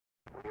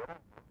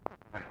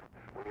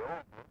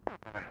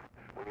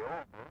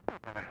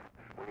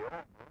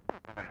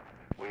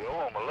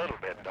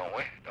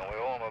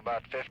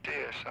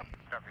something.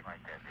 Something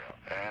like that,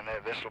 yeah.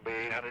 And this will be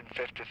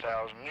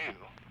 850,000 new,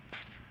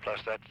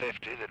 plus that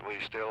 50 that we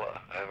still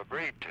have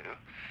agreed to.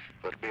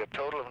 But it'll be a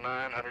total of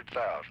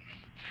 900,000.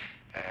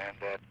 And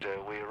that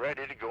we're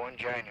ready to go in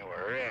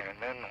January. And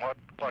then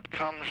what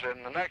comes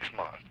in the next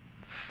month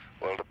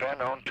will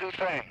depend on two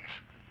things: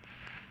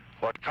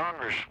 what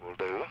Congress will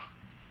do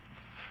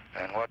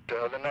and what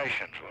other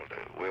nations will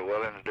do. We're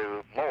willing to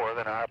do more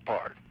than our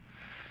part.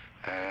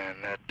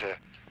 And that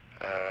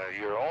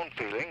your own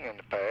feeling in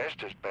the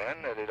past has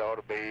been that it ought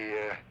to be,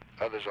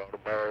 others ought to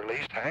bear at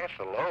least half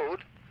the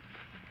load,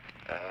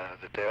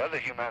 that there are other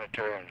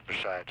humanitarians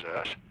besides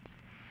us,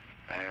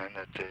 and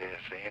that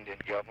the Indian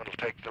government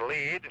will take the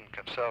lead and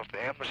consult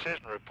the embassies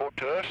and report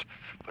to us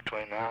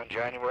between now and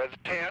January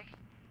the 10th.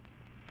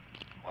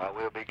 Well,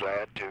 we'll be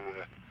glad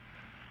to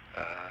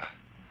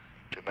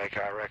make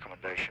our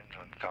recommendations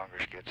when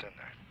Congress gets in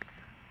there.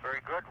 Very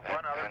good.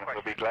 One other question. And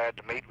question. we'll be glad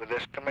to meet with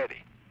this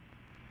committee.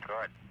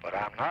 Good. But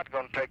I'm not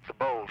going to take the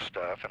bold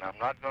stuff, and I'm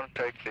not going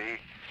to take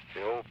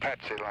the old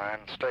patsy line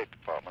in the State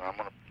Department.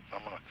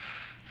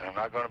 I'm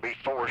not going to be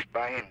forced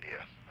by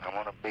India. I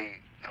want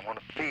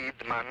to feed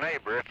my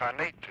neighbor if I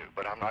need to,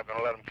 but I'm not going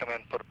to let them come in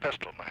and put a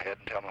pistol in my head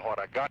and tell me what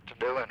I got to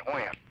do and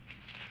when.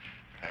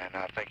 And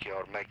I think you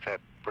ought to make that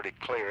pretty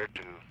clear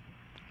to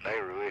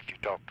Nehru if you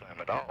talk to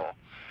him at all.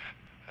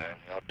 And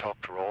you ought to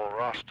talk to Royal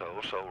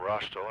Rostow, so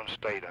Rostow and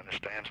State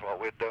understands what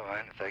we're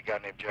doing. If they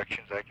got any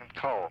objections, they can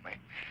call me.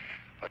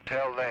 But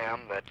tell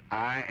them that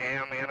I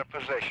am in a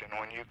position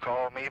when you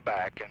call me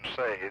back and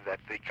say that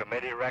the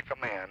committee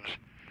recommends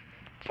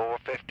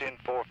 450 and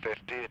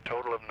 450, a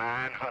total of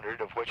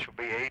 900, of which will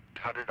be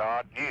 800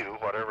 odd new,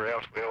 whatever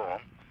else we owe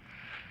them,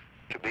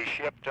 to be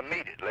shipped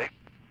immediately.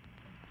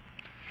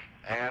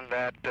 And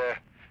that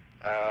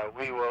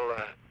we will,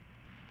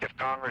 if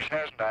Congress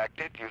hasn't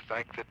acted, you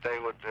think that they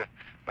would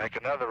make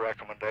another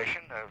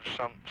recommendation of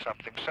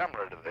something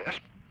similar to this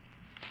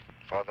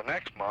for the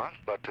next month,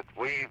 but that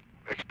we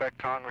expect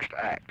Congress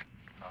to act.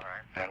 All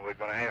right. And we're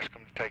going to ask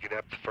them to take it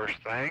up the first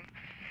thing,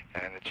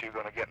 and that you're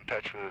going to get in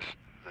touch with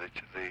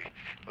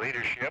the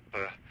leadership,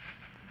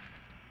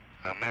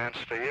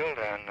 Mansfield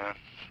and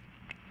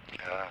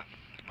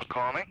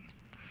McCormick,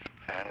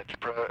 and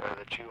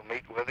that you'll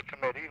meet with the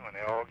committee when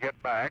they all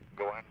get back,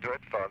 go into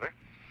it further,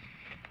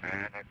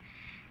 and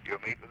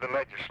you'll meet with the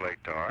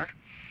legislator,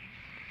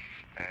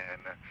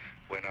 and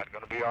we're not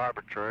going to be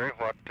arbitrary.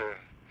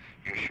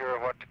 You're sure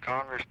what the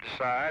Congress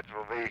decides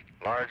will be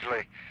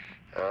largely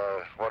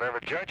whatever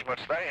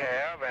judgments they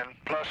have, and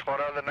plus what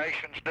other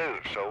nations do,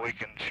 so we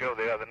can show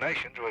the other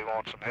nations we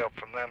want some help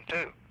from them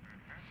too.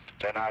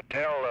 Then I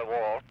tell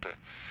Walt to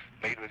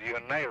meet with you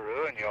and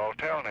Nehru, and you all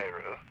tell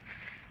Nehru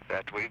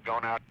that we've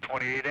gone out to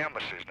 28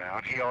 embassies now,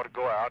 and he ought to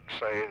go out and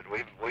say that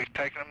we've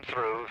taken them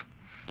through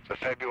the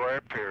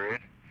February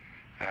period,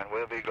 and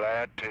we'll be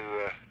glad to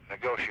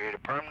negotiate a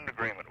permanent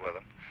agreement with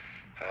them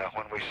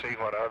when we see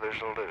what others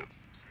will do.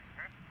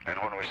 And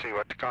when we see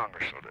what the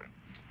Congress will do.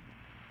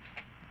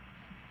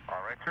 All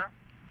right, sir.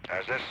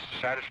 Is this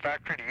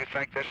satisfactory? Do you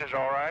think this is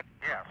all right?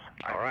 Yes.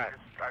 All right.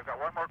 I've got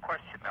one more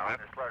question now in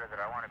this letter that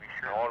I want to be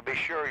sure. I want to be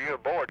sure you're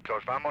aboard,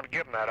 because if I'm going to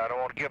give them that, I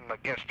don't want to give them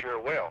against your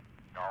will.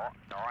 No.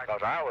 Because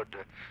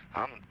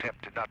I'm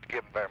tempted not to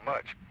give them very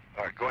much.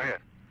 All right, go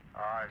ahead.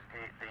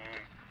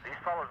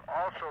 These fellows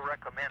also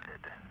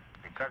recommended,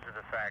 because of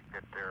the fact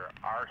that there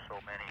are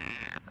so many,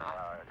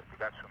 we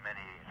got so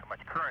much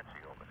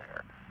currency over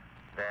there,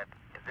 that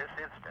in this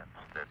instance,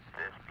 that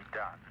this be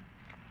done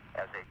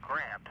as a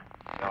grant.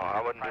 No,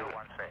 I wouldn't do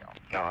that. Sale.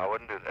 No, I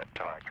wouldn't do that,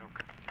 Tom. All right, you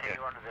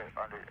continue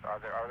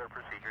under other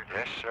procedures.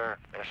 Yes, sir.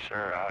 Yes,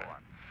 sir.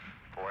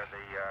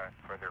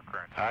 For their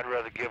currency. I'd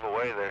rather give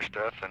away their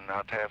stuff than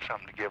not to have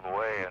something to give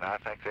away, and I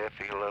think they'll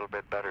feel a little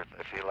bit better if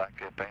they feel like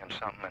they're paying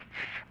something. And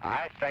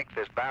I think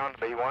there's bound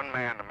to be one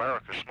man in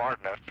America smart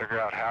enough to figure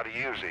out how to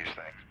use these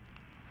things.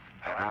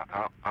 And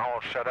I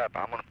won't shut up.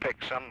 I'm going to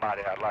pick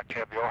somebody. I'd like to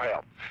have your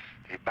help.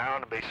 You're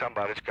bound to be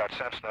somebody that's got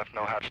sense enough to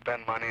know how to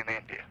spend money in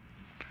India.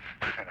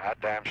 And I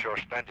damn sure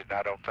spend it, and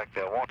I don't think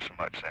they'll want so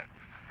much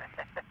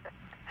then.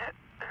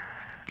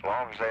 As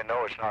long as they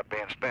know it's not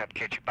being spent.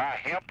 Can't you buy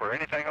hemp or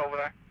anything over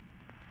there?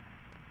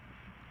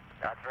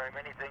 Not very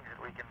many things that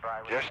we can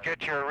buy. Just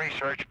get your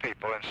research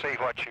people and see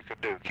what you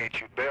could do. Can't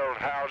you build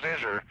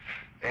houses or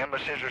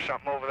embassies or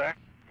something over there?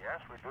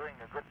 Yes, we're doing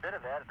a good bit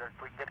of that.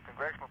 If we can get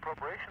congressional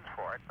appropriations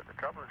for it, but the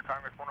trouble is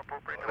Congress won't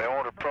appropriate it. They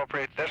won't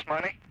appropriate this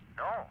money?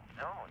 No,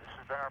 this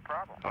has been our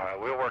problem. All right,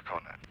 we'll work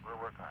on that.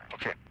 We'll work on it.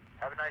 Okay.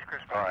 Have a nice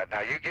Christmas. All right,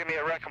 now you give me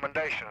a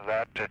recommendation of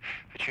that that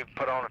you can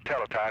put on a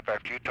teletype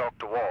after you talk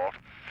to Walt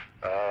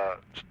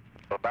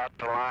about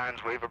the lines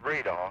we've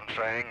agreed on,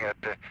 saying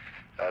that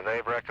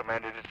they've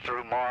recommended it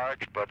through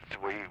March, but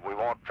we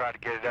won't try to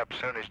get it up as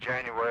soon as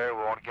January.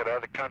 We want to get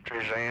other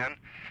countries in.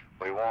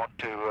 We want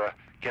to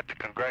get the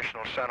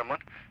Congressional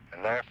sentiment,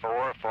 and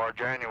therefore for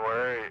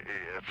January,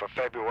 for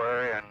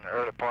February and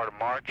early part of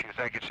March, you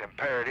think it's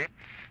imperative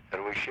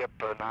that we ship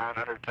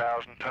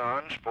 900,000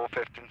 tons,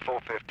 450 and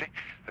 450,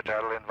 but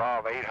that'll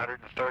involve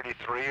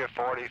 833 or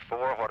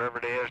 44, whatever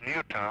it is,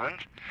 new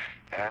tons,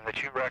 and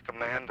that you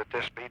recommend that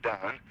this be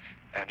done.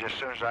 And just as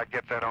soon as I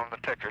get that on the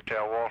ticker,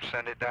 tell Walt,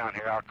 send it down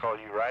here. I'll call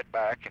you right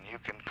back, and you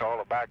can call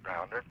a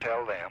backgrounder and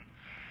tell them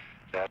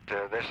that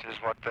this is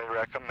what they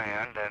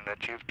recommend, and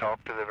that you've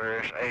talked to the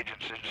various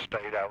agencies of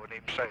state. I wouldn't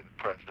even say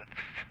the president.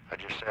 I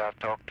just say I've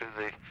talked to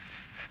the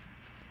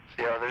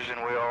others,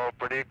 and we all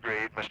pretty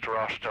agreed, Mr.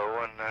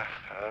 Rostow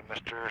and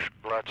Mr.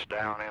 Glutz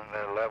down in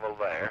the level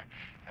there,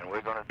 and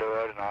we're going to do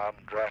it, and I'm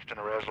drafting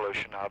a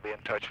resolution. I'll be in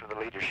touch with the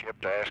leadership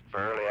to ask for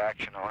early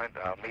action on it.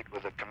 I'll meet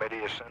with the committee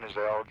as soon as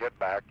they all get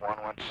back. One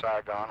went to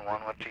Saigon,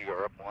 one went to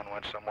Europe, one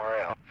went somewhere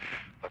else,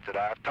 but that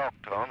I've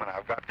talked to them, and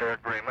I've got their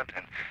agreement,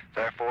 and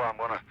therefore I'm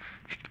going to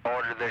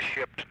order this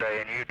ship today,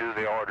 and you do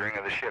the ordering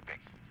of the shipping.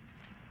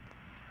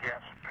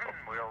 Yes,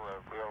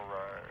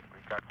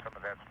 we've got some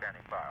of that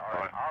standing by. All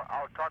right.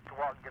 I'll talk to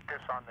Walt and get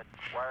this on the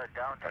wire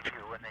down to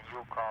you, and then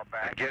you'll call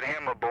back. And get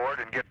him aboard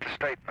and get the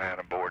state man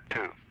aboard,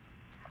 too.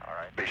 All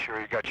right. Be sure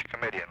you got your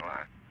committee in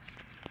line.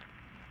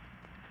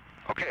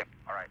 Okay.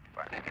 All right,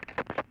 bye.